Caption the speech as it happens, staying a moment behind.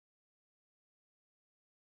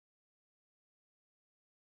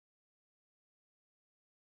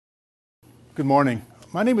Good morning.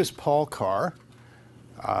 My name is Paul Carr.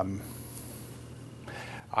 I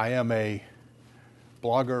am a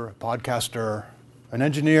blogger, a podcaster, an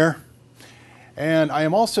engineer, and I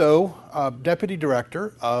am also Deputy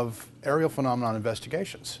Director of Aerial Phenomenon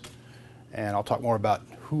Investigations. And I'll talk more about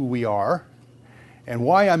who we are and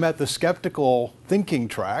why I'm at the skeptical thinking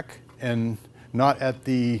track and not at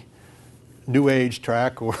the New Age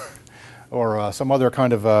track or some other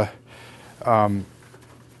kind of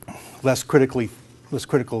less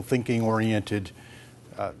critical thinking oriented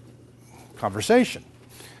conversation.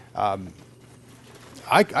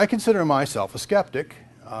 I consider myself a skeptic.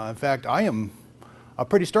 In fact, I am a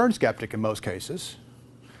pretty stern skeptic in most cases.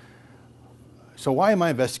 So why am I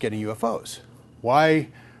investigating UFOs? Why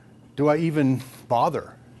do I even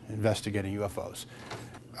bother investigating UFOs?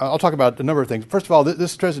 I'll talk about a number of things. First of all,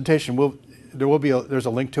 this presentation there's a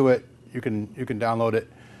link to it. You can download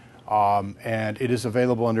it, and it is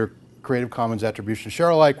available under Creative Commons Attribution Share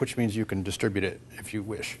Alike, which means you can distribute it if you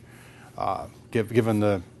wish, given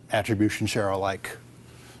the Attribution Share Alike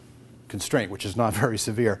constraint, which is not very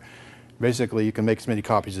severe. Basically, you can make as many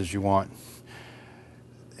copies as you want.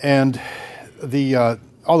 And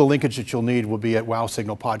all the linkage that you'll need will be at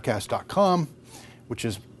wowsignalpodcast.com, which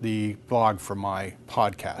is the blog for my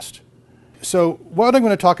podcast. So what I'm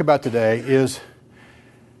going to talk about today is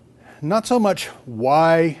not so much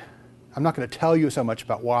why. I'm not going to tell you so much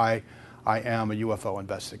about why I am a UFO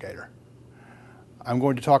investigator. I'm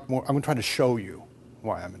going to talk more. I'm going to try to show you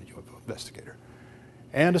why I'm a UFO investigator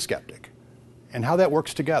and a skeptic, and how that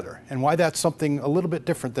works together, and why that's something a little bit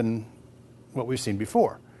different than what we've seen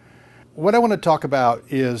before. What I want to talk about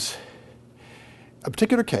is a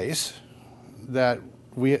particular case that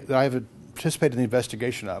I have participated in the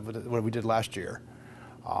investigation of, what we did last year,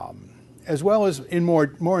 as well as in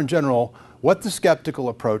more in general, what the skeptical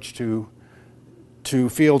approach to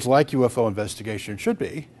fields like UFO investigation should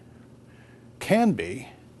be, can be,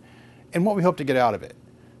 and what we hope to get out of it.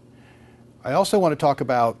 I also want to talk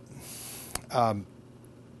about some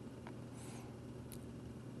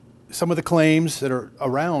of the claims that are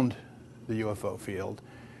around the UFO field,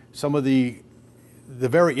 some of the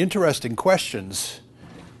very interesting questions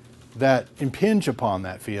that impinge upon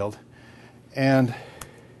that field, and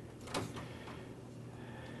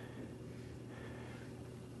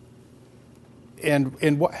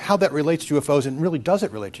how that relates to UFOs, and really does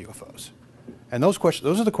it relate to UFOs? And those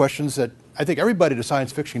are the questions that I think everybody at a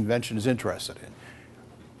science fiction convention is interested in.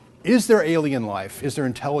 Is there alien life? Is there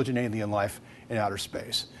intelligent alien life in outer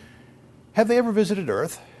space? Have they ever visited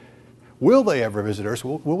Earth? Will they ever visit Earth?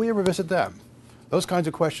 Will we ever visit them? Those kinds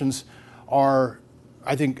of questions are,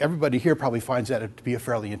 I think everybody here probably finds that to be a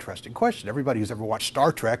fairly interesting question. Everybody who's ever watched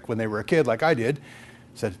Star Trek when they were a kid, like I did,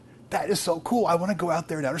 said, that is so cool. I want to go out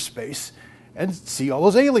there in outer space and see all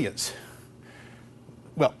those aliens.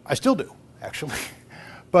 Well, I still do, actually.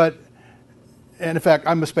 And in fact,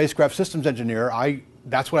 I'm a spacecraft systems engineer.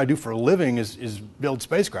 That's what I do for a living is build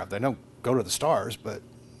spacecraft. I don't go to the stars, but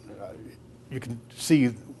you can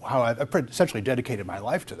see how I've essentially dedicated my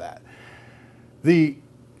life to that.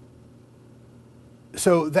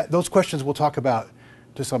 Those questions we'll talk about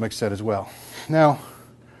to some extent as well. Now,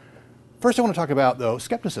 first I want to talk about, though,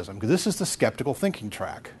 skepticism, because this is the skeptical thinking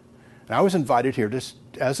track. And I was invited here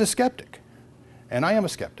as a skeptic, and I am a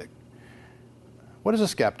skeptic. What is a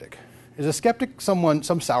skeptic? Is a skeptic some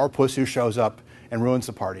sourpuss who shows up and ruins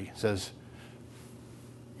the party, says,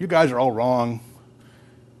 you guys are all wrong?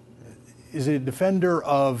 Is it a defender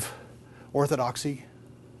of orthodoxy?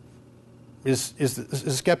 Is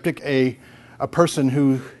a skeptic a person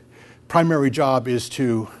whose primary job is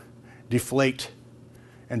to deflate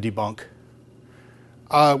and debunk?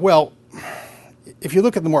 Well, if you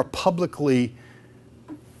look at the more publicly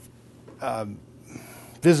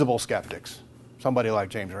visible skeptics, somebody like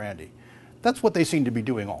James Randi, that's what they seem to be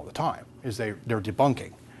doing all the time, is they're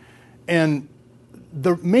debunking. And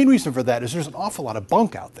the main reason for that is there's an awful lot of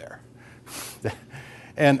bunk out there.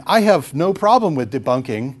 And I have no problem with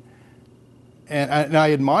debunking, and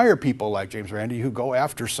I admire people like James Randi who go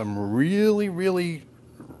after some really, really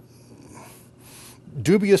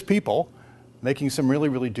dubious people making some really,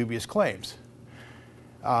 really dubious claims.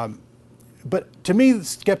 But to me,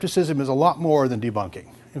 skepticism is a lot more than debunking.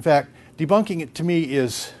 In fact, debunking it to me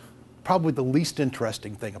is probably the least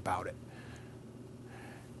interesting thing about it.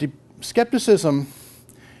 Skepticism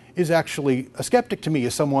is actually, a skeptic to me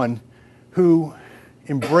is someone who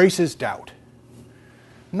embraces doubt.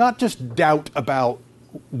 Not just doubt about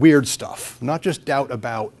weird stuff, not just doubt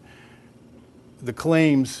about the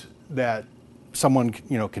claims that someone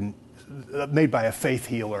can made by a faith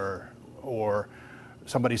healer or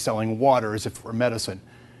somebody selling water as if it were medicine.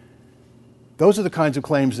 those are the kinds of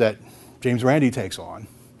claims that James Randi takes on.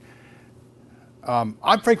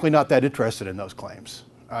 I'm frankly not that interested in those claims.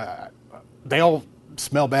 They all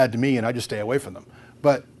smell bad to me, and I just stay away from them.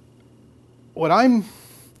 But what I'm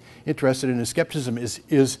interested in skepticism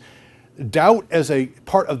is doubt as a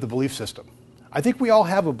part of the belief system. I think we all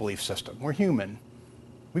have a belief system. We're human.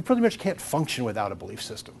 We pretty much can't function without a belief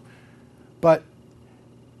system. But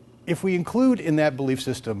if we include in that belief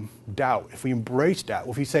system doubt, if we embrace doubt,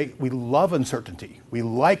 if we say we love uncertainty, we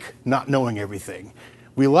like not knowing everything,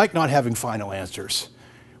 we like not having final answers,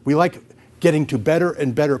 we like getting to better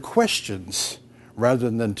and better questions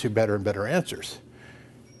rather than to better and better answers,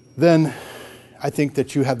 then I think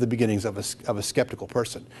that you have the beginnings of a skeptical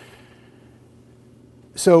person.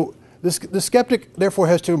 So the skeptic, therefore,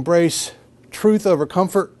 has to embrace truth over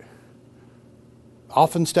comfort,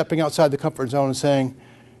 often stepping outside the comfort zone and saying,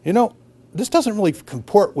 you know, this doesn't really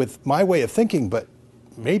comport with my way of thinking, but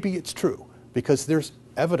maybe it's true because there's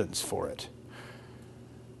evidence for it.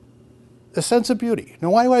 A sense of beauty. Now,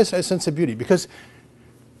 why do I say a sense of beauty? Because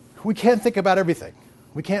we can't think about everything.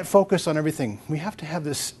 We can't focus on everything. We have to have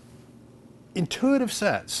this intuitive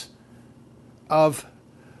sense of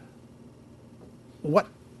what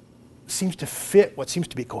seems to fit, what seems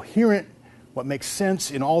to be coherent, what makes sense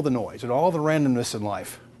in all the noise and all the randomness in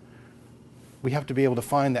life. We have to be able to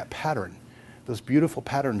find that pattern, those beautiful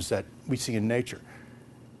patterns that we see in nature.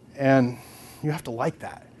 And you have to like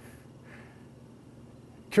that.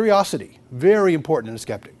 Curiosity, very important in a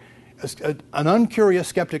skeptic. An uncurious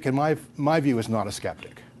skeptic, in my view, is not a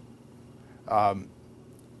skeptic.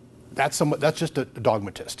 That's just a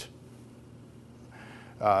dogmatist.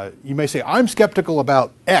 You may say, I'm skeptical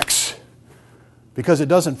about X because it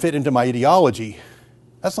doesn't fit into my ideology.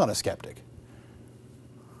 That's not a skeptic.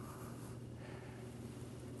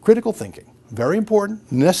 Critical thinking, very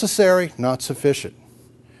important, necessary, not sufficient.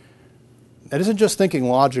 That isn't just thinking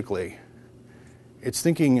logically. It's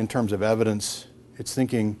thinking in terms of evidence. It's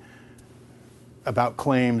thinking about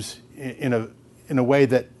claims in a way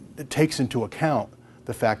that takes into account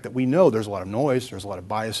the fact that we know there's a lot of noise, there's a lot of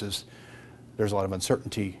biases, there's a lot of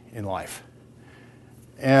uncertainty in life.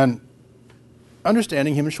 And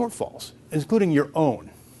understanding human shortfalls, including your own.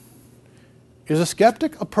 Is a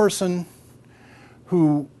skeptic a person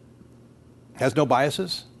who has no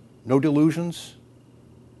biases, no delusions,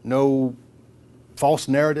 no false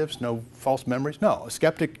narratives, no false memories? No, a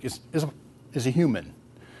skeptic is a human.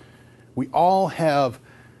 We all have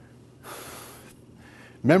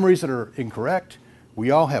memories that are incorrect. We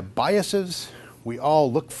all have biases. We all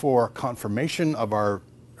look for confirmation of our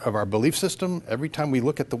belief system every time we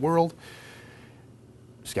look at the world.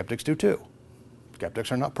 Skeptics do too.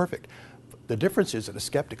 Skeptics are not perfect. The difference is that a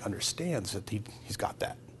skeptic understands that he's got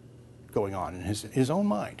that going on in his own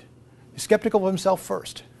mind. He's skeptical of himself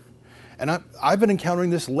first. And I've been encountering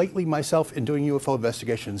this lately myself in doing UFO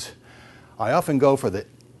investigations. I often go for the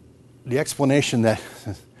explanation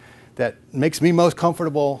that makes me most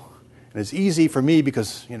comfortable and is easy for me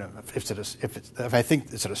because, you know, if I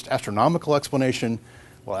think it's an astronomical explanation,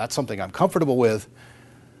 well, that's something I'm comfortable with.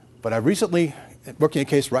 But I've recently I'm working a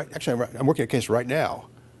case right now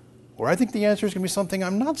where I think the answer is going to be something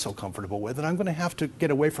I'm not so comfortable with, and I'm going to have to get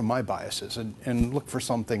away from my biases and look for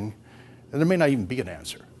something, and there may not even be an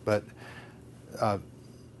answer. But,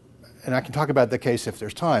 and I can talk about the case if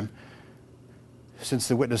there's time, since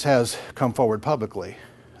the witness has come forward publicly.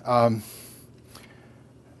 The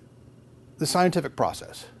scientific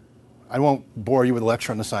process. I won't bore you with a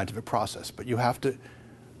lecture on the scientific process, but you have to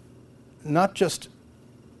not just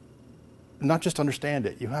understand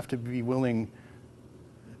it. You have to be willing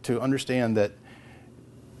to understand that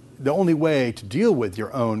the only way to deal with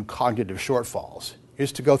your own cognitive shortfalls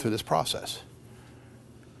is to go through this process.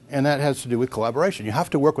 And that has to do with collaboration. You have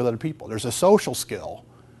to work with other people. There's a social skill.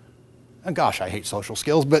 And gosh, I hate social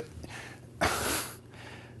skills, but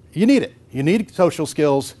you need it. You need social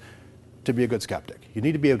skills to be a good skeptic. You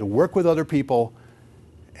need to be able to work with other people,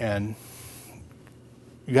 and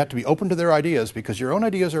you have to be open to their ideas because your own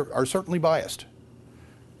ideas are certainly biased.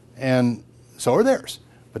 And so are theirs.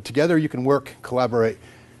 But together you can work, collaborate,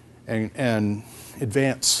 and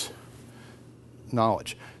advance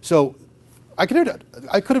knowledge. So I could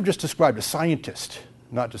have just described a scientist,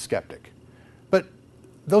 not a skeptic. But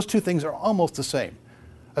those two things are almost the same.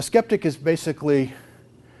 A skeptic is basically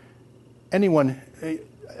anyone,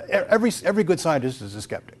 every good scientist is a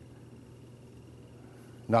skeptic.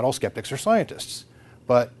 Not all skeptics are scientists.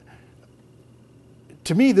 But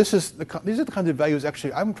to me, these are the kinds of values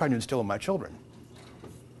actually I'm trying to instill in my children.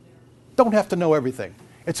 Don't have to know everything.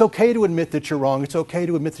 It's okay to admit that you're wrong. It's okay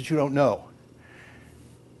to admit that you don't know.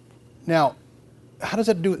 Now, how does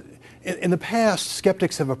that do? In the past,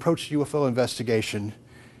 skeptics have approached UFO investigation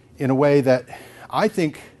in a way that I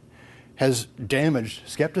think has damaged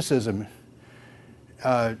skepticism.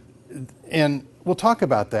 And we'll talk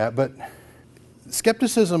about that, but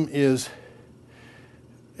skepticism is,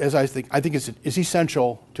 as I think is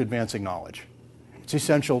essential to advancing knowledge. It's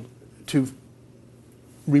essential to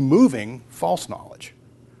removing false knowledge.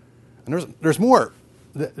 And there's more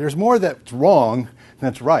that's wrong than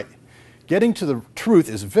that's right. Getting to the truth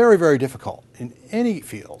is very, very difficult in any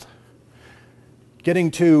field. Getting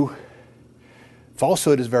to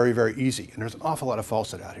falsehood is very, very easy, and there's an awful lot of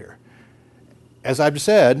falsehood out here. As I've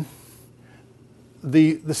said,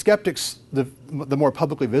 the skeptics, the more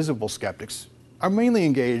publicly visible skeptics, are mainly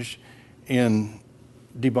engaged in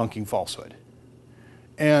debunking falsehood.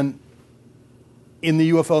 And in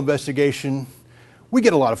the UFO investigation, we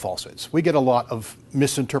get a lot of falsehoods. We get a lot of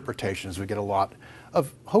misinterpretations. We get a lot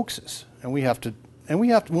of hoaxes. And we have to,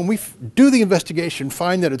 when we do the investigation,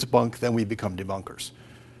 find that it's bunk, then we become debunkers.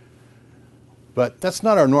 But that's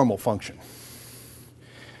not our normal function.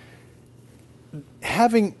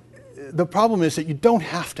 The problem is that you don't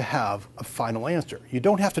have to have a final answer. You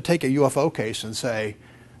don't have to take a UFO case and say,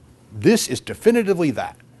 this is definitively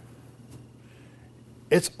that.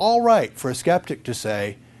 It's all right for a skeptic to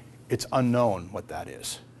say, it's unknown what that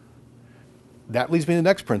is. That leads me to the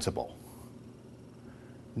next principle.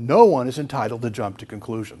 No one is entitled to jump to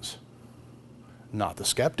conclusions. Not the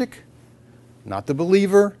skeptic, not the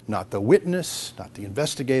believer, not the witness, not the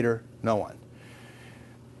investigator, no one.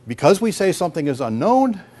 Because we say something is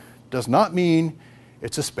unknown does not mean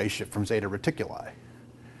it's a spaceship from Zeta Reticuli.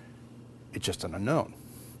 It's just an unknown.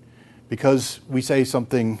 Because we say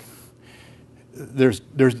something, there's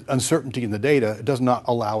uncertainty in the data, it does not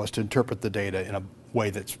allow us to interpret the data in a way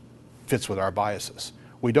that fits with our biases.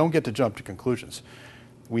 We don't get to jump to conclusions.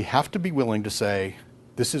 We have to be willing to say,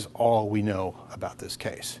 this is all we know about this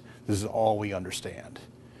case. This is all we understand.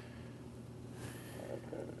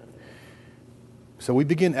 So we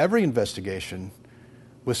begin every investigation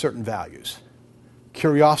with certain values.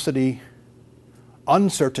 Curiosity,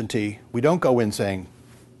 uncertainty. We don't go in saying,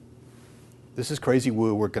 this is crazy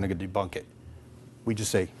woo, we're going to debunk it. We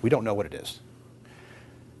just say, we don't know what it is.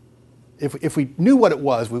 If we knew what it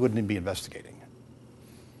was, we wouldn't even be investigating.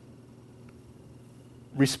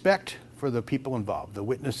 Respect for the people involved, the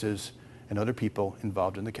witnesses and other people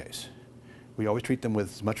involved in the case. We always treat them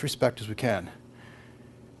with as much respect as we can.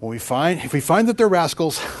 If we find that they're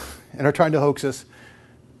rascals and are trying to hoax us,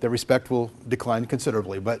 their respect will decline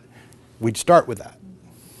considerably, but we'd start with that.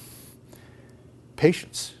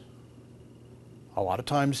 Patience. A lot of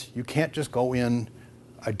times you can't just go in,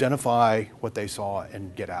 identify what they saw,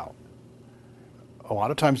 and get out. A lot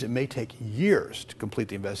of times it may take years to complete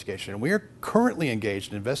the investigation. And we are currently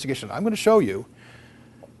engaged in investigation. I'm going to show you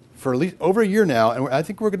for at least over a year now, and I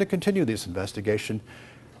think we're going to continue this investigation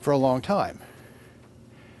for a long time.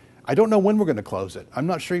 I don't know when we're going to close it. I'm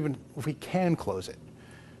not sure even if we can close it.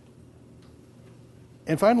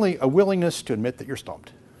 And finally, a willingness to admit that you're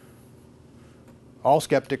stumped. All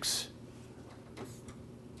skeptics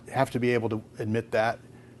have to be able to admit that.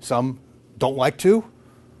 Some don't like to,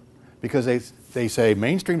 because they say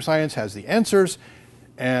mainstream science has the answers,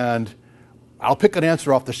 and I'll pick an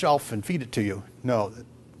answer off the shelf and feed it to you. No,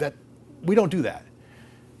 we don't do that.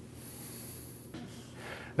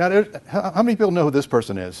 Now, how many people know who this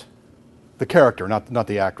person is? The character, not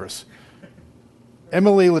the actress.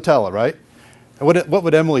 Emily Latella, right? What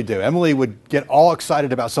would Emily do? Emily would get all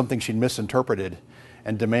excited about something she'd misinterpreted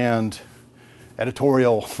and demand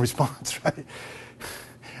editorial response, right?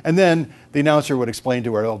 And then the announcer would explain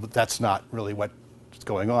to her, oh, but that's not really what's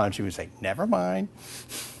going on. She would say, never mind.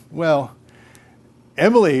 Well,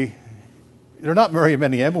 Emily, there are not very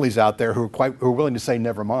many Emilys out there who are willing to say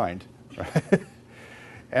never mind. Right?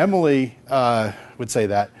 Emily would say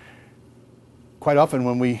that quite often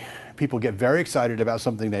when people get very excited about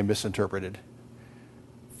something they misinterpreted.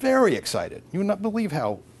 Very excited. You would not believe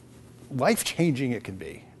how life-changing it can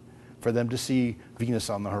be for them to see Venus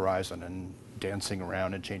on the horizon and dancing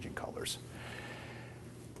around and changing colors.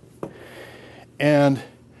 And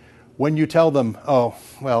when you tell them, oh,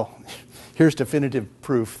 well, here's definitive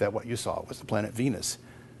proof that what you saw was the planet Venus,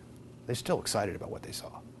 they're still excited about what they saw.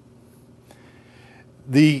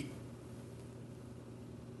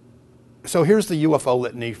 So here's the UFO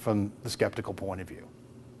litany from the skeptical point of view.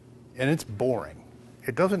 And it's boring.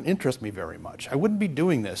 It doesn't interest me very much. I wouldn't be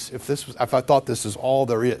doing this if I thought this is all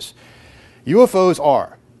there is. UFOs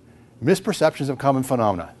are misperceptions of common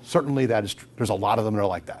phenomena. Certainly that is, there's a lot of them that are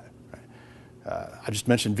like that. Right? I just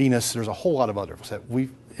mentioned Venus. There's a whole lot of others that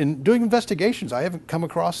in doing investigations, I haven't come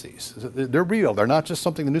across these. They're real. They're not just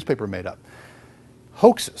something the newspaper made up.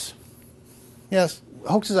 Hoaxes. Yes,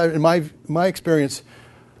 hoaxes, in my experience,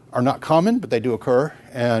 are not common, but they do occur.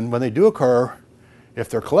 And when they do occur, if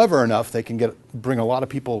they're clever enough, they can bring a lot of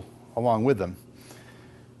people along with them.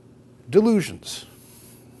 Delusions.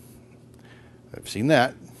 I've seen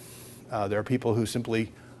that. There are people who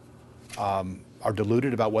simply are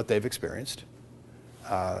deluded about what they've experienced.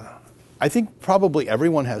 I think probably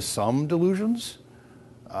everyone has some delusions.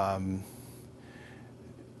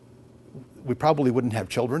 We probably wouldn't have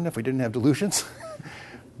children if we didn't have delusions.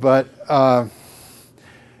 But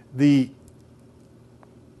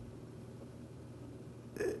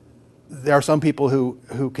there are some people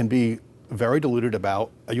who can be very deluded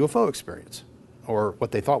about a UFO experience or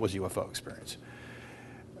what they thought was a UFO experience.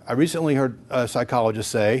 I recently heard a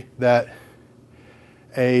psychologist say that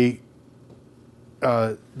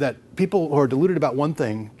that people who are deluded about one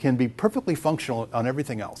thing can be perfectly functional on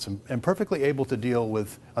everything else and perfectly able to deal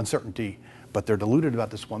with uncertainty, but they're deluded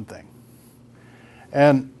about this one thing.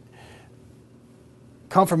 And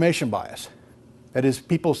confirmation bias. That is,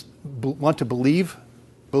 people want to believe,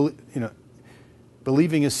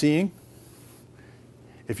 believing is seeing.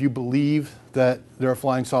 If you believe that there are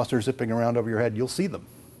flying saucers zipping around over your head, you'll see them.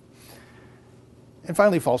 And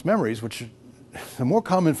finally, false memories, which is a more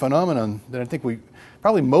common phenomenon than I think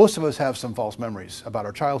probably most of us have some false memories about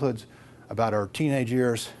our childhoods, about our teenage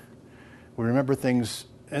years. We remember things,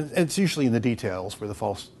 and it's usually in the details where the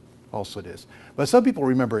falsehood is. But some people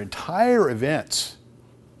remember entire events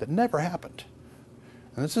that never happened.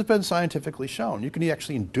 And this has been scientifically shown. You can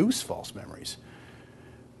actually induce false memories.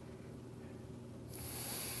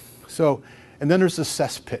 So, and then there's the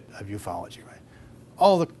cesspit of ufology, right?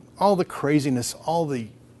 All the craziness, all the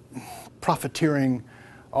profiteering,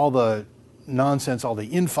 all the nonsense, all the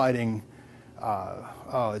infighting.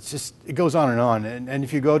 It goes on and on. And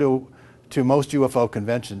if you go to most UFO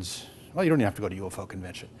conventions, well, you don't even have to go to UFO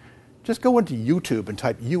convention. Just go into YouTube and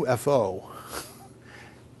type UFO.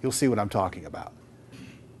 You'll see what I'm talking about.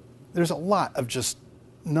 There's a lot of just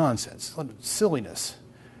nonsense, silliness.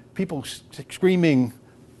 People screaming,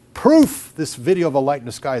 proof, this video of a light in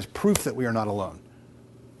the sky is proof that we are not alone.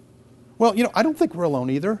 Well, I don't think we're alone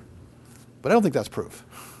either, but I don't think that's proof.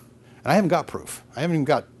 And I haven't got proof. I haven't even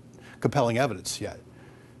got compelling evidence yet.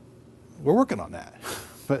 We're working on that,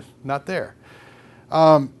 but not there.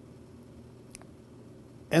 And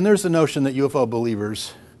there's the notion that UFO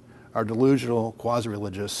believers are delusional,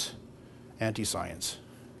 quasi-religious, anti-science.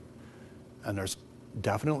 And there's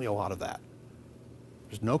definitely a lot of that.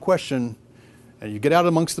 There's no question. And you get out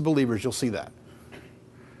amongst the believers, you'll see that.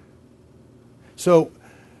 So,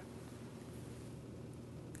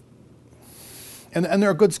 and there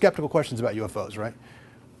are good skeptical questions about UFOs, right?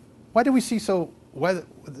 Why do we see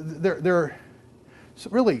there are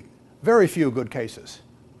really very few good cases.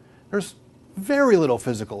 There's very little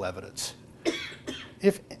physical evidence.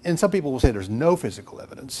 And some people will say there's no physical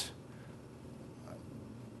evidence.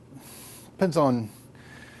 Depends on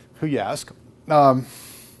who you ask.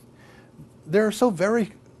 There are so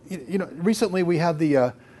very, recently we had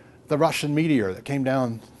the Russian meteor that came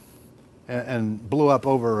down and blew up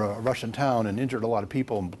over a Russian town and injured a lot of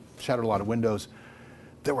people and shattered a lot of windows.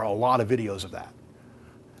 There were a lot of videos of that.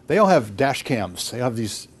 They all have dash cams. They have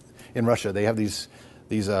these, in Russia, they have these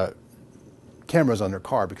cameras on their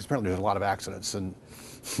car because apparently there's a lot of accidents and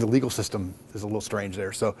the legal system is a little strange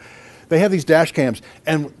there. So they have these dash cams,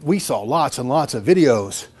 and we saw lots and lots of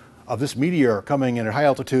videos of this meteor coming in at high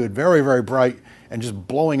altitude, very, very bright, and just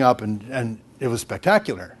blowing up, and it was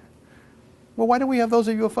spectacular. Well, why don't we have those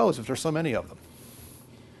of UFOs if there's so many of them?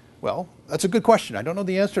 Well, that's a good question. I don't know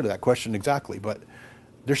the answer to that question exactly, but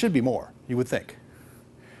there should be more, you would think.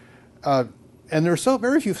 And there are so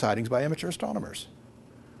very few sightings by amateur astronomers.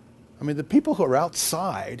 I mean, the people who are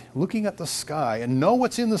outside looking at the sky and know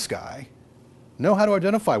what's in the sky, know how to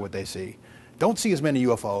identify what they see, don't see as many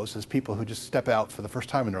UFOs as people who just step out for the first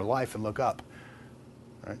time in their life and look up.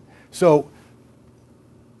 Right? So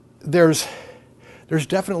there's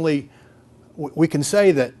definitely, we can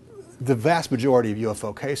say that the vast majority of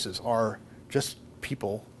UFO cases are just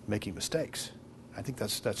people making mistakes. I think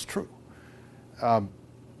that's true. And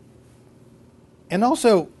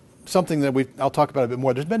also something that I'll talk about a bit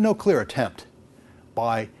more, there's been no clear attempt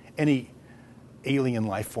by any alien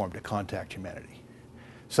life form to contact humanity.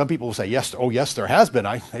 Some people will say, yes, there has been.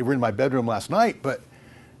 They were in my bedroom last night, but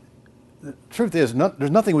the truth is,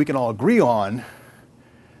 there's nothing we can all agree on.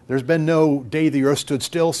 There's been no day the earth stood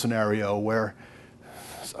still scenario where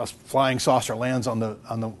a flying saucer lands on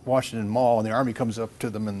the Washington Mall and the army comes up to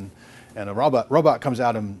them and a robot comes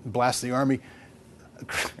out and blasts the army.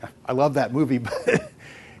 I love that movie, but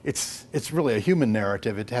it's really a human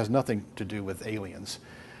narrative. It has nothing to do with aliens.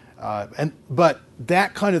 But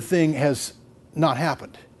that kind of thing has not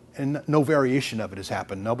happened, and no variation of it has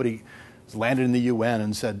happened. Nobody has landed in the UN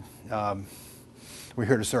and said, we're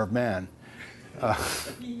here to serve man.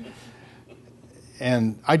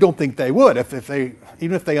 And I don't think they would.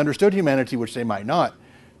 Even if they understood humanity, which they might not,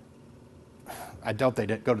 I doubt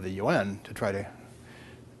they'd go to the UN to try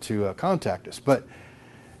to contact us. But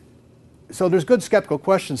so there's good skeptical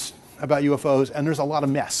questions about UFOs, and there's a lot of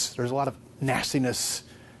mess. There's a lot of nastiness,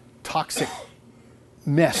 toxic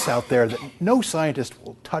mess out there that no scientist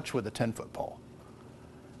will touch with a 10-foot pole.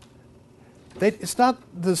 It's not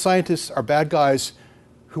the scientists are bad guys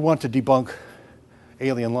who want to debunk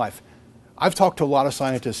alien life. I've talked to a lot of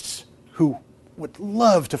scientists who would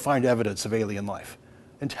love to find evidence of alien life,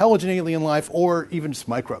 intelligent alien life, or even just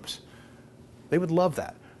microbes. They would love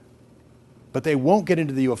that. But they won't get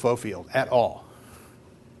into the UFO field at all.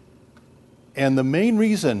 And the main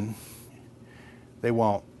reason they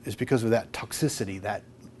won't is because of that toxicity, that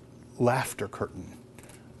laughter curtain,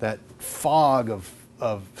 that fog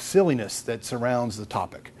of silliness that surrounds the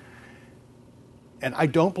topic. And I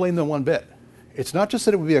don't blame them one bit. It's not just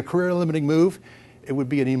that it would be a career-limiting move, it would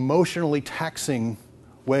be an emotionally taxing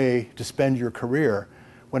way to spend your career,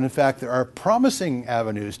 when in fact there are promising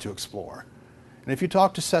avenues to explore. And if you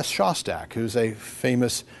talk to Seth Shostak, who's a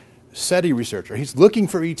famous SETI researcher, he's looking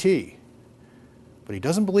for ET, but he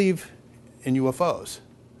doesn't believe in UFOs.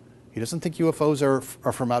 He doesn't think UFOs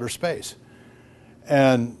are from outer space.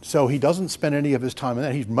 And so he doesn't spend any of his time on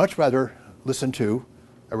that. He'd much rather listen to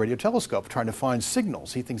a radio telescope trying to find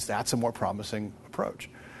signals. He thinks that's a more promising approach.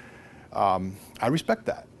 I respect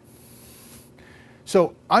that.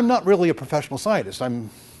 So I'm not really a professional scientist.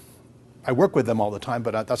 I work with them all the time,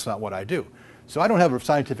 but that's not what I do. So I don't have a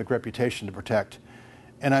scientific reputation to protect,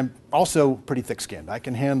 and I'm also pretty thick-skinned. I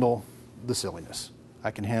can handle the silliness.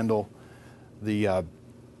 I can handle the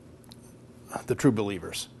true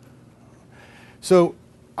believers. So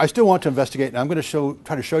I still want to investigate, and I'm going to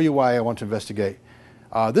try to show you why I want to investigate.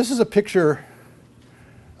 This is a picture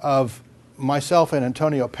of myself and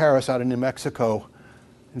Antonio Paris out in New Mexico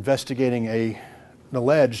investigating an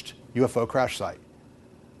alleged UFO crash site.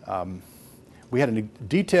 We had a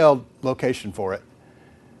detailed location for it.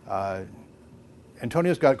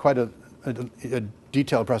 Antonio's got quite a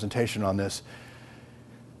detailed presentation on this.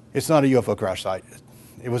 It's not a UFO crash site.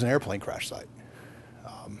 It was an airplane crash site.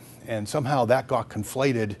 And somehow that got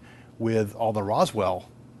conflated with all the Roswell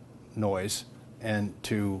noise. And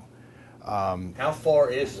to how far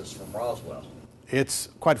is this from Roswell? It's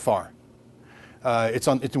quite far. It's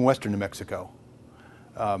in western New Mexico,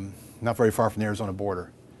 not very far from the Arizona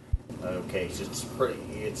border. Okay, so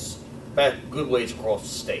it's about good ways across the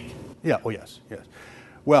state. Yeah. Oh yes, yes.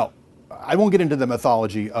 Well, I won't get into the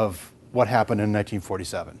mythology of what happened in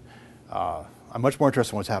 1947. I'm much more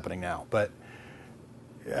interested in what's happening now. But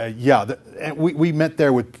we met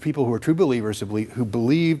there with people who were true believers who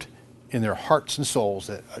believed in their hearts and souls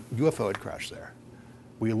that a UFO had crashed there.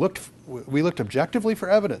 We looked objectively for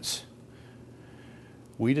evidence.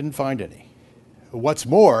 We didn't find any. What's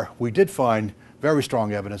more, we did find very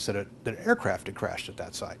strong evidence that an aircraft had crashed at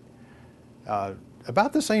that site.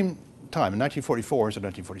 About the same time, in 1944 instead of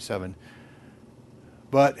 1947.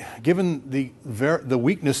 But given the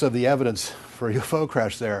weakness of the evidence for a UFO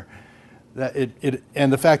crash there,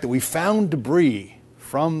 and the fact that we found debris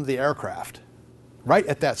from the aircraft right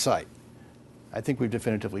at that site, I think we've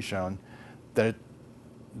definitively shown that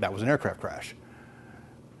that was an aircraft crash.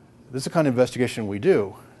 This is the kind of investigation we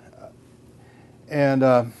do. And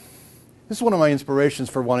this is one of my inspirations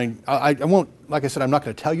for wanting, I won't, like I said, I'm not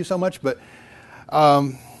going to tell you so much, but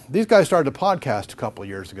these guys started a podcast a couple of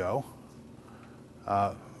years ago,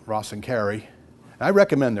 Ross and Carrie. And I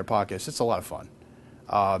recommend their podcast. It's a lot of fun.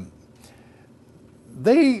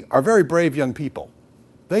 They are very brave young people.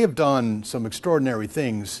 They have done some extraordinary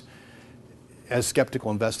things as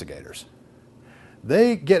skeptical investigators.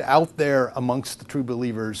 They get out there amongst the true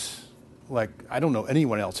believers like I don't know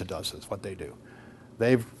anyone else that does this, what they do.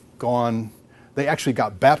 They actually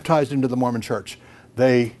got baptized into the Mormon church.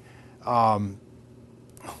 They joined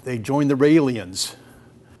the Raelians.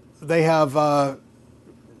 They have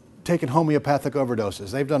taken homeopathic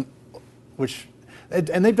overdoses. They've done,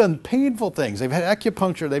 and they've done painful things. They've had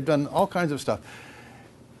acupuncture. They've done all kinds of stuff.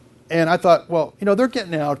 And I thought, well, they're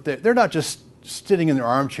getting out there. They're not just sitting in their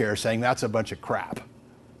armchair saying that's a bunch of crap.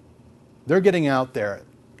 They're getting out there,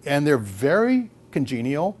 and they're very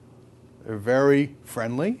congenial. They're very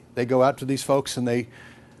friendly. They go out to these folks, and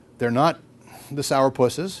they're not the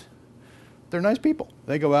sourpusses. they're nice people.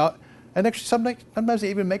 They go out, and actually sometimes they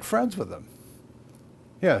even make friends with them.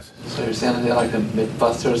 Yes? So you're saying they're like the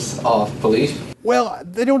Mythbusters of belief? Well,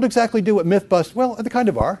 they don't exactly do what Mythbusters, well, they kind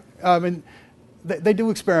of are. I mean, they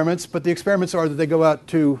do experiments, but the experiments are that they go out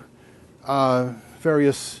to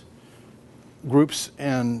various groups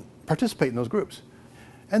and participate in those groups.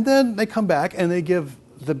 And then they come back and they give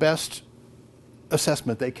the best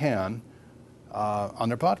assessment they can on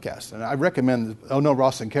their podcast. And I recommend,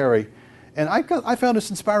 Ross and Carey. And I found this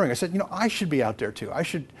inspiring. I said, I should be out there too. I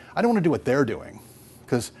don't want to do what they're doing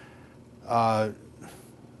because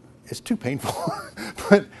it's too painful.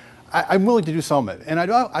 But I'm willing to do some of it. And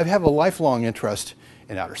I have a lifelong interest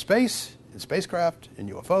in outer space, in spacecraft, in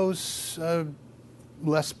UFOs,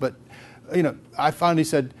 less. But, I finally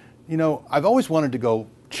said, I've always wanted to go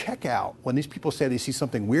check out when these people say they see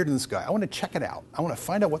something weird in the sky. I want to check it out. I want to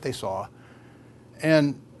find out what they saw.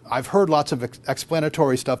 And I've heard lots of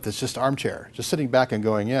explanatory stuff that's just armchair, just sitting back and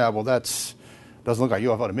going, yeah, well, doesn't look like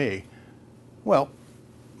UFO to me. Well,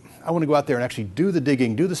 I want to go out there and actually do the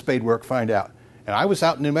digging, do the spade work, find out. And I was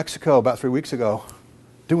out in New Mexico about 3 weeks ago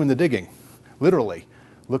doing the digging, literally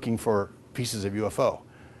looking for pieces of UFO.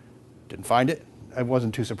 Didn't find it. I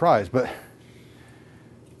wasn't too surprised, but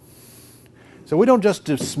so we don't just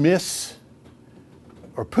dismiss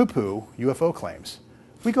or poo-poo UFO claims.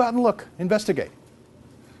 We go out and look, investigate.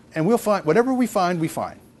 And we'll find, whatever we find, we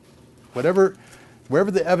find. Wherever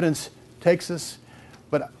the evidence takes us.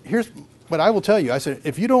 But here's what I will tell you. I said,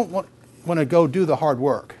 if you don't want to go do the hard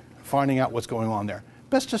work, finding out what's going on there,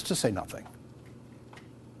 best just to say nothing.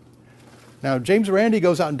 Now, James Randi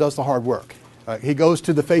goes out and does the hard work. He goes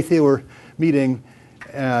to the Faith Healer meeting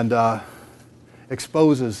and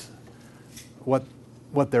exposes what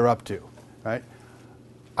they're up to, right?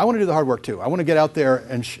 I want to do the hard work too. I want to get out there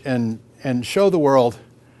and show the world,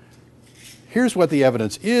 here's what the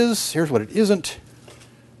evidence is, here's what it isn't,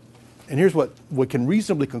 and here's what we can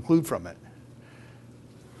reasonably conclude from it.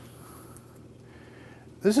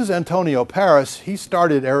 This is Antonio Paris. He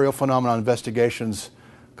started aerial phenomenon investigations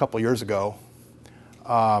a couple years ago.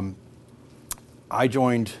 I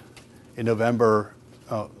joined in November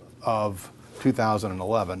of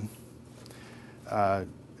 2011.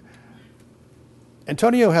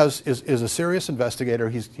 Antonio is a serious investigator.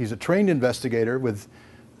 He's a trained investigator with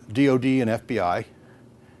DOD and FBI.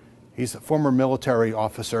 He's a former military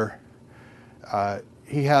officer.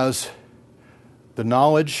 He has the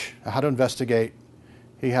knowledge how to investigate.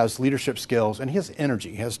 He has leadership skills, and he has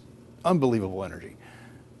energy. He has unbelievable energy.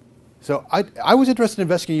 So I was interested in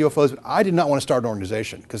investigating UFOs, but I did not want to start an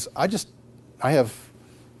organization because I have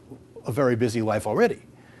a very busy life already.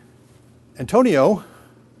 Antonio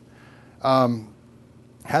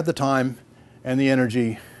had the time and the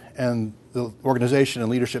energy and the organization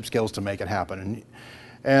and leadership skills to make it happen.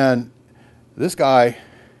 And this guy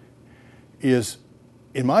is,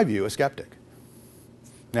 in my view, a skeptic.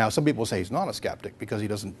 Now, some people say he's not a skeptic because he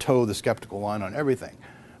doesn't toe the skeptical line on everything.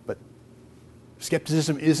 But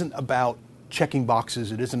skepticism isn't about checking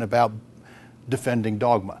boxes. It isn't about defending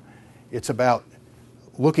dogma. It's about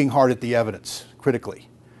looking hard at the evidence critically.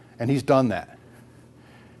 And he's done that.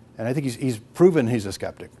 And I think he's proven he's a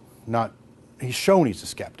skeptic. He's shown he's a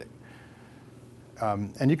skeptic.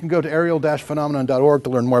 And you can go to aerial-phenomenon.org to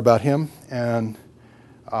learn more about him and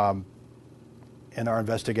our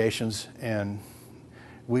investigations. And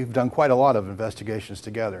we've done quite a lot of investigations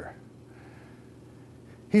together.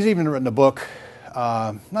 He's even written a book,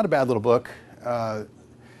 not a bad little book.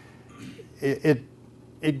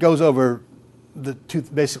 It goes over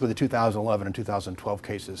basically the 2011 and 2012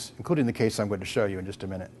 cases, including the case I'm going to show you in just a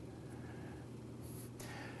minute.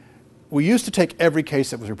 We used to take every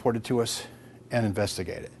case that was reported to us and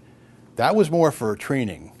investigate it. That was more for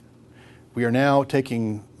training. We are now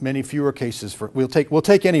taking many fewer cases. We'll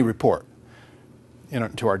take any report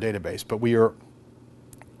into our database, but we're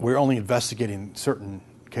only investigating certain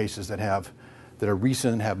cases that are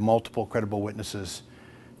recent, have multiple credible witnesses.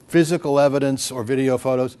 Physical evidence or video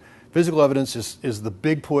photos. Physical evidence is the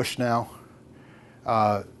big push now.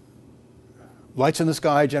 Lights in the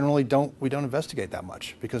sky generally we don't investigate that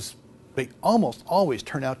much because they almost always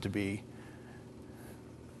turn out to be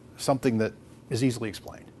something that is easily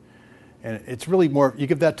explained. And it's really more, you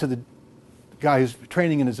give that to the guy who's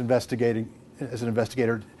training and is investigating as an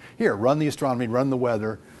investigator. Here, run the astronomy, run the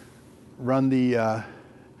weather, run the,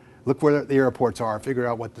 look where the airports are, figure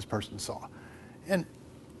out what this person saw. And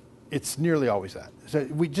it's nearly always that. So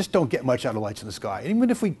we just don't get much out of lights in the sky. And even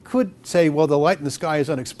if we could say, well, the light in the sky is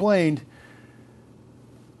unexplained,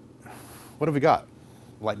 what have we got?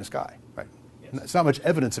 Light in the sky, right? Yes. It's not much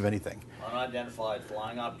evidence of anything. Unidentified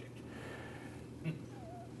flying object.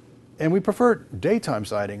 And we prefer daytime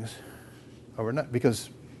sightings over night because,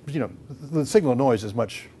 you know, the signal noise is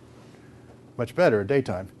much better at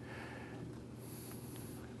daytime.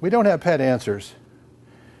 We don't have pet answers.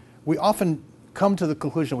 We often come to the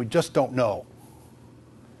conclusion we just don't know.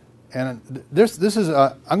 And this is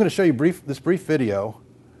I'm going to show you this brief video.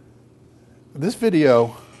 This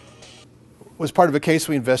video was part of a case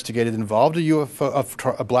we investigated. It involved a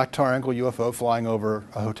UFO, a black triangle UFO flying over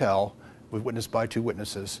a hotel, was witnessed by 2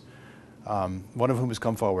 witnesses, one of whom has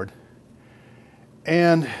come forward.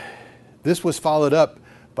 And this was followed up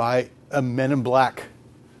by a Men in Black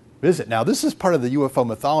visit. Now, this is part of the UFO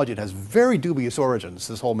mythology. It has very dubious origins,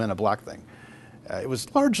 this whole Men in Black thing. It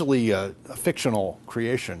was largely a fictional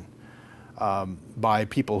creation by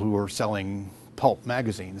people who were selling pulp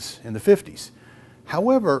magazines in the 50s.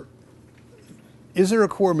 However, is there a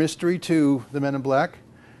core mystery to the Men in Black?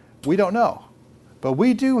 We don't know. But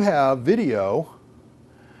we do have video,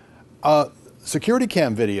 security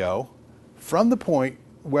cam video, from the point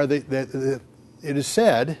where it is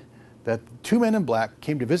said that 2 Men in Black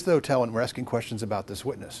came to visit the hotel and were asking questions about this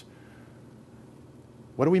witness.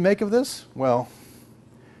 What do we make of this? Well,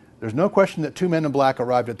 there's no question that 2 Men in Black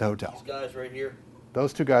arrived at the hotel. These guys right here?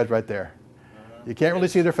 Those 2 guys right there. You can't really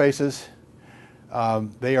see their faces.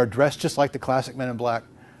 They are dressed just like the classic Men in Black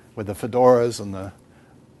with the fedoras and the...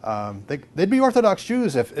 they'd be Orthodox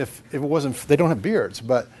Jews if it wasn't... They don't have beards,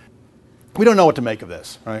 but we don't know what to make of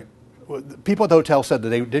this, right? People at the hotel said that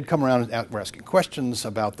they did come around and were asking questions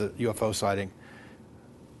about the UFO sighting.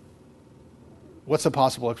 What's the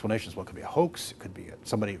possible explanations? Well, it could be a hoax. It could be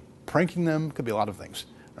somebody pranking them. It could be a lot of things,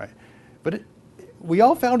 right? But we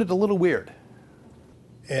all found it a little weird.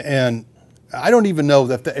 And I don't even know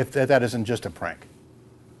if that isn't just a prank,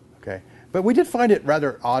 okay? But we did find it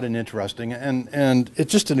rather odd and interesting, and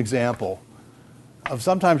it's just an example of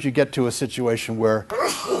sometimes you get to a situation where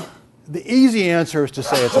the easy answer is to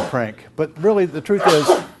say it's a prank, but really the truth is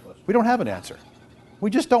we don't have an answer. We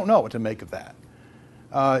just don't know what to make of that.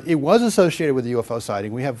 It was associated with the UFO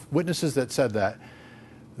sighting. We have witnesses that said that.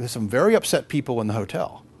 There's some very upset people in the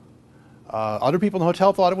hotel. Other people in the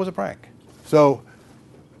hotel thought it was a prank. So,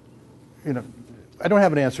 you know, I don't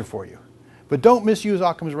have an answer for you. But don't misuse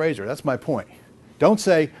Occam's razor. That's my point. Don't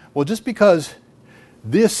say, well, just because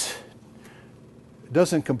this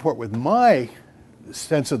doesn't comport with my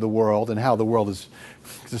sense of the world and how the world is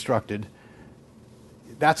constructed,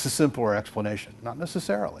 that's the simpler explanation. Not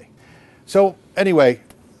necessarily. So anyway,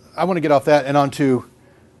 I want to get off that and on to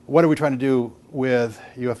what are we trying to do with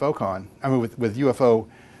UFOCon? I mean, with UFO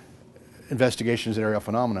investigations and aerial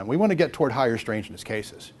phenomena. We want to get toward higher strangeness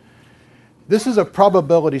cases. This is a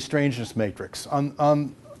probability strangeness matrix.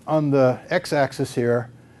 On the x-axis here,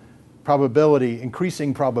 probability,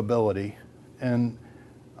 increasing probability, and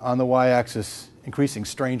on the y-axis, increasing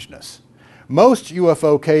strangeness. Most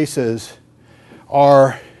UFO cases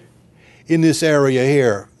are in this area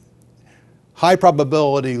here. High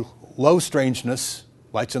probability, low strangeness,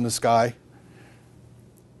 lights in the sky.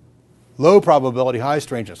 Low probability, high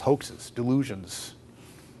strangeness, hoaxes, delusions.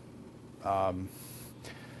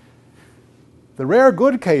 The rare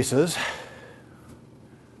good cases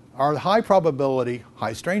are high probability,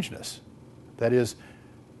 high strangeness. That is,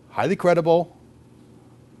 highly credible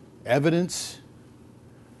evidence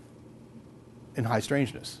in high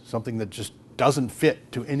strangeness, something that just doesn't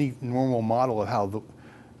fit to any normal model of how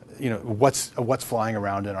what's flying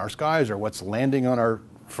around in our skies or what's landing on our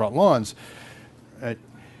front lawns.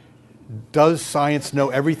 Does science know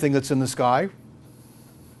everything that's in the sky?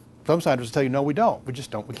 Some scientists tell you, no, we don't. We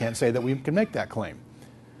just don't. We can't say that we can make that claim.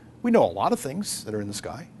 We know a lot of things that are in the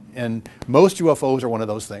sky, and most UFOs are one of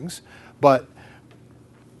those things. But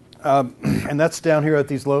and that's down here at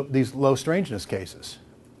these low strangeness cases.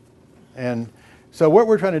 And so what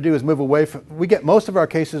we're trying to do is move away from. Most of our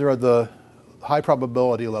cases are the high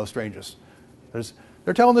probability, low strangeness.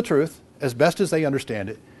 They're telling the truth as best as they understand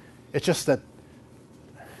it. It's just that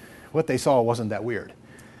what they saw wasn't that weird.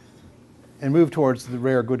 And move towards the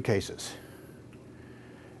rare good cases.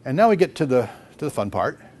 And now we get to the fun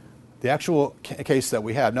part, the actual case that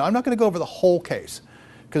we have. Now, I'm not going to go over the whole case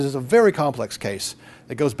because it's a very complex case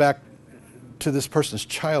that goes back to this person's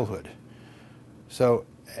childhood. So,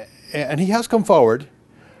 and he has come forward.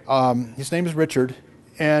 His name is Richard,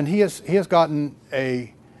 and he has gotten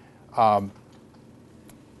a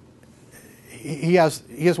he has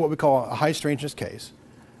what we call a high strangeness case.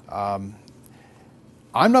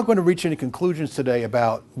 I'm not going to reach any conclusions today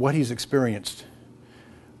about what he's experienced.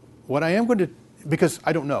 What I am going to, because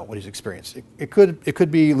I don't know what he's experienced. It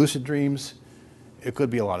could be lucid dreams. It could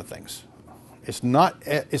be a lot of things. It's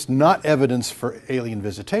not evidence for alien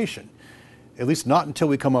visitation. at least not until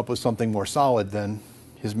we come up with something more solid than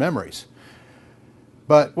his memories.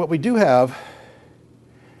 But what we do have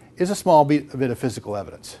is a small bit of physical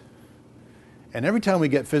evidence. And every time we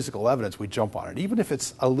get physical evidence, we jump on it, even if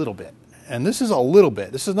it's a little bit. And this is a little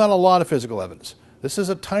bit. This is not a lot of physical evidence. This is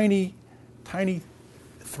a tiny, tiny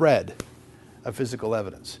thread of physical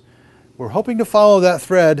evidence. We're hoping to follow that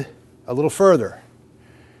thread a little further.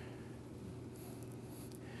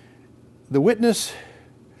 The witness,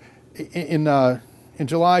 in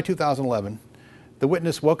July 2011, the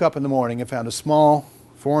witness woke up in the morning and found a small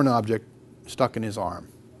foreign object stuck in his arm.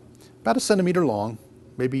 About 1 centimeter long,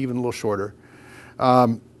 maybe even a little shorter.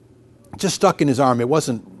 Just stuck in his arm. It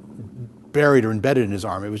wasn't buried or embedded in his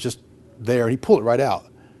arm. It was just there. He pulled it right out.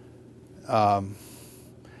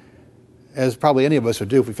 As probably any of us would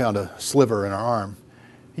do if we found a sliver in our arm.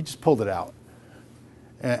 He just pulled it out.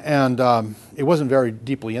 And it wasn't very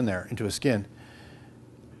deeply in there, into his skin.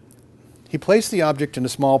 He placed the object in a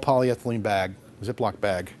small polyethylene bag, Ziploc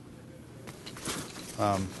bag.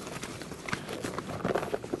 And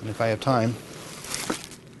if I have time,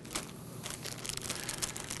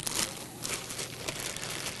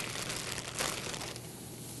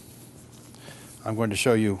 I'm going to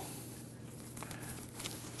show you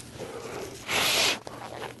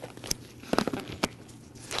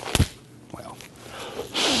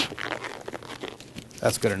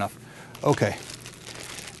that's good enough. Okay.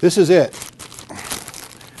 This is it.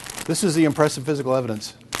 This is the impressive physical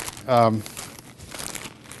evidence. That's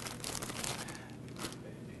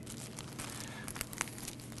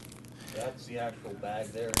the actual bag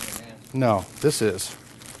there in your hand? No, this is.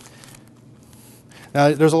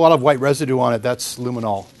 Now, there's a lot of white residue on it. That's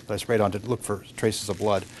luminol that I sprayed on to look for traces of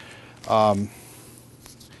blood.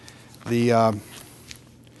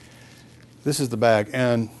 This is the bag,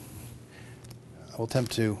 and I will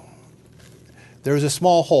attempt to. There is a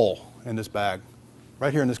small hole in this bag,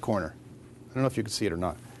 right here in this corner. I don't know if you can see it or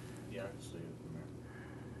not. Yeah, I can see it from there.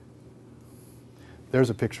 There's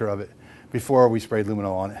a picture of it before we sprayed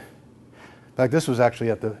luminol on it. In fact, this was actually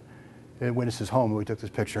at the witness's home when we took this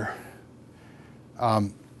picture.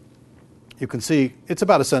 You can see it's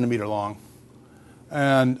about 1 centimeter long,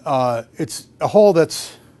 and it's a hole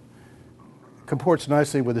that's comports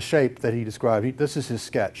nicely with the shape that he described. This is his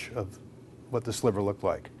sketch of what the sliver looked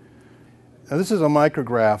like. Now, this is a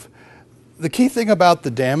micrograph. The key thing about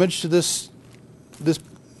the damage to this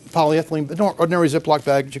polyethylene, ordinary Ziploc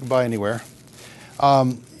bag that you can buy anywhere,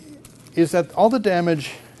 is that all the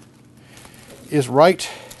damage is right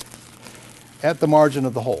at the margin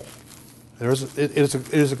of the hole. It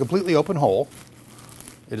is a completely open hole.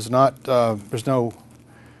 It is not. There's no.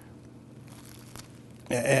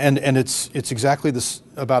 And it's exactly this,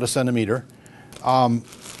 about 1 centimeter. But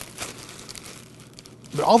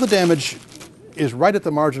all the damage is right at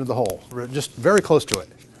the margin of the hole, just very close to it.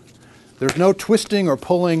 There's no twisting or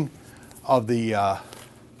pulling of the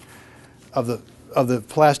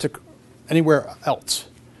plastic anywhere else.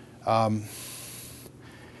 And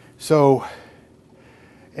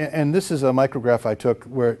this is a micrograph I took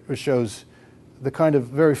where it shows the kind of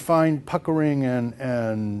very fine puckering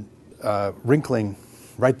and wrinkling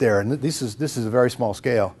right there. And this is a very small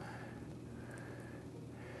scale.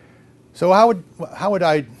 So how would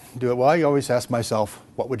I do it? Well, I always ask myself,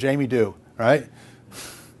 what would Jamie do, right?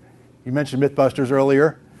 You mentioned Mythbusters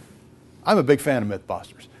earlier. I'm a big fan of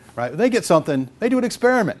Mythbusters, right? They get something, they do an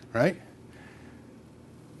experiment, right?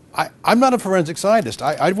 I'm not a forensic scientist.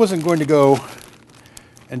 I wasn't going to go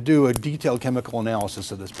and do a detailed chemical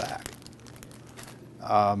analysis of this bag.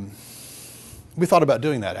 We thought about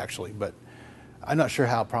doing that, actually, but I'm not sure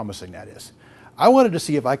how promising that is. I wanted to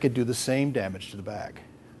see if I could do the same damage to the bag.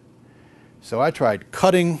 So I tried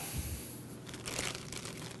cutting,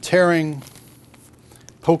 tearing,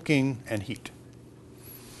 poking, and heat.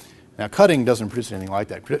 Now, cutting doesn't produce anything like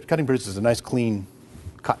that. Cutting produces a nice, clean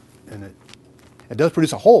cut, and it does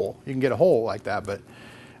produce a hole. You can get a hole like that, but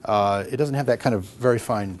it doesn't have that kind of very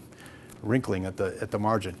fine wrinkling at the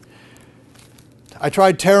margin. I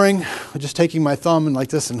tried tearing, just taking my thumb and like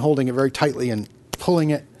this and holding it very tightly and pulling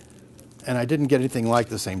it, and I didn't get anything like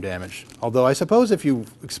the same damage. Although I suppose if you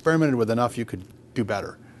experimented with enough, you could do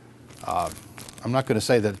better. I'm not going to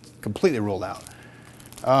say that it's completely ruled out.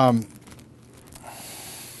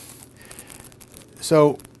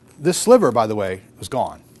 So this sliver, by the way, was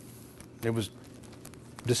gone. It was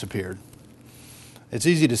disappeared. It's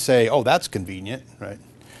easy to say, oh, that's convenient, right?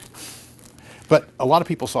 But a lot of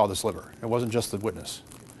people saw the sliver. It wasn't just the witness.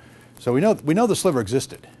 So we know the sliver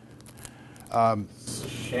existed.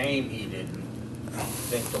 Shame he didn't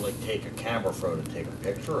think to take a camera photo to take a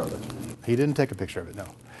picture of it. He didn't take a picture of it, no.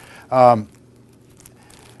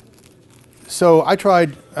 So I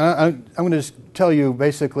tried, I'm going to just tell you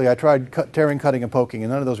basically, I tried tearing, cutting, and poking,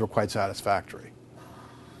 and none of those were quite satisfactory.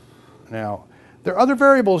 Now, there are other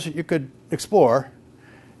variables that you could explore,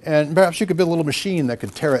 and perhaps you could build a little machine that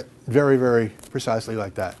could tear it very, very precisely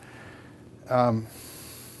like that. But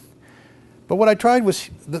what I tried was,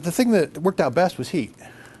 the thing that worked out best was heat.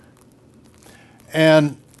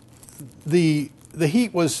 And the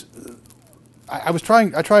heat was, I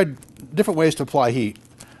tried different ways to apply heat.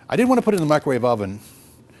 I didn't want to put it in the microwave oven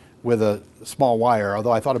with a small wire,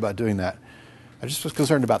 although I thought about doing that. I just was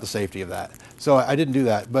concerned about the safety of that. So I didn't do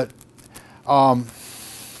that. But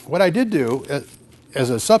what I did do, as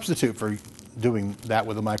a substitute for doing that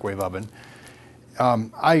with a microwave oven,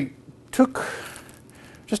 I took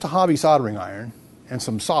just a hobby soldering iron and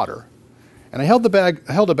some solder, and I held a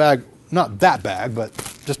bag, not that bag, but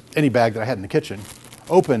just any bag that I had in the kitchen,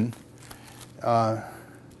 open.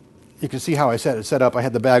 You can see how I set up. I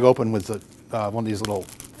had the bag open with one of these little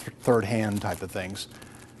third hand type of things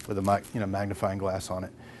with a magnifying glass on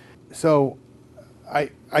it. So I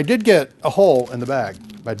did get a hole in the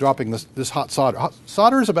bag by dropping this hot solder.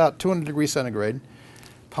 Solder is about 200 degrees centigrade.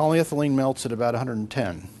 Polyethylene melts at about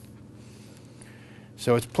 110.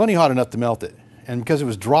 So it's plenty hot enough to melt it. And because it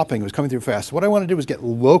was dropping, it was coming through fast. So what I wanted to do was get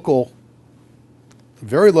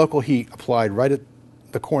very local heat applied right at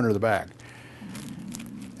the corner of the bag.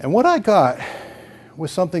 And what I got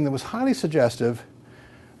was something that was highly suggestive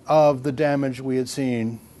of the damage we had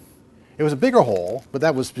seen. It was a bigger hole, but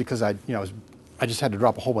that was because I just had to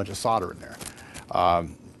drop a whole bunch of solder in there. I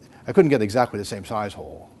couldn't get exactly the same size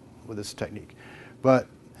hole with this technique, but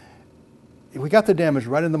we got the damage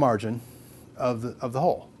right in the margin of the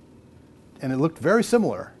hole, and it looked very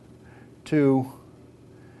similar to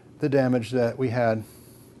the damage that we had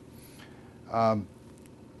on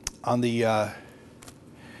the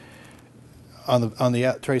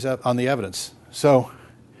evidence. So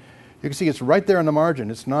you can see it's right there in the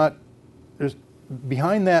margin. It's not,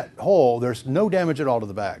 behind that hole, there's no damage at all to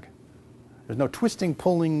the bag. There's no twisting,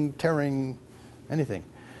 pulling, tearing, anything.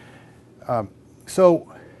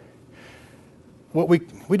 So what we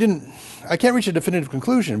didn't, I can't reach a definitive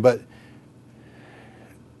conclusion, but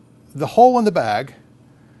the hole in the bag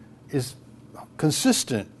is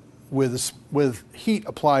consistent with heat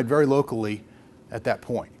applied very locally at that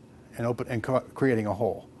point and creating a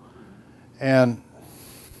hole. And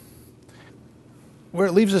where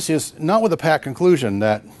it leaves us is not with a pat conclusion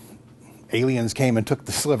that aliens came and took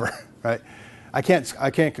the sliver, right? I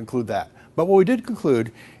can't conclude that. But what we did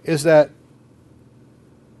conclude is that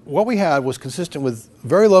what we had was consistent with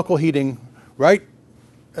very local heating, right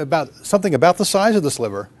about something about the size of the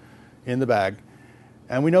sliver in the bag,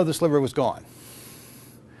 and we know the sliver was gone.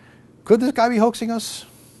 Could this guy be hoaxing us?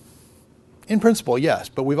 In principle, yes,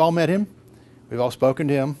 but we've all met him. We've all spoken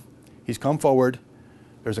to him. He's come forward.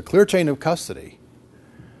 There's a clear chain of custody.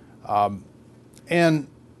 And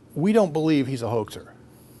we don't believe he's a hoaxer.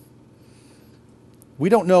 We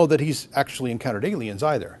don't know that he's actually encountered aliens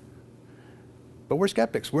either. But we're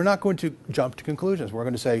skeptics. We're not going to jump to conclusions. We're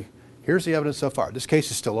going to say, here's the evidence so far. This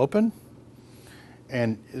case is still open,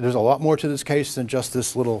 and there's a lot more to this case than just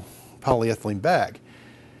this little polyethylene bag.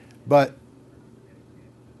 But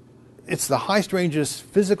it's the high strangeness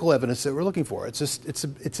physical evidence that we're looking for. It's a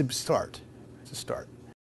start. It's a start.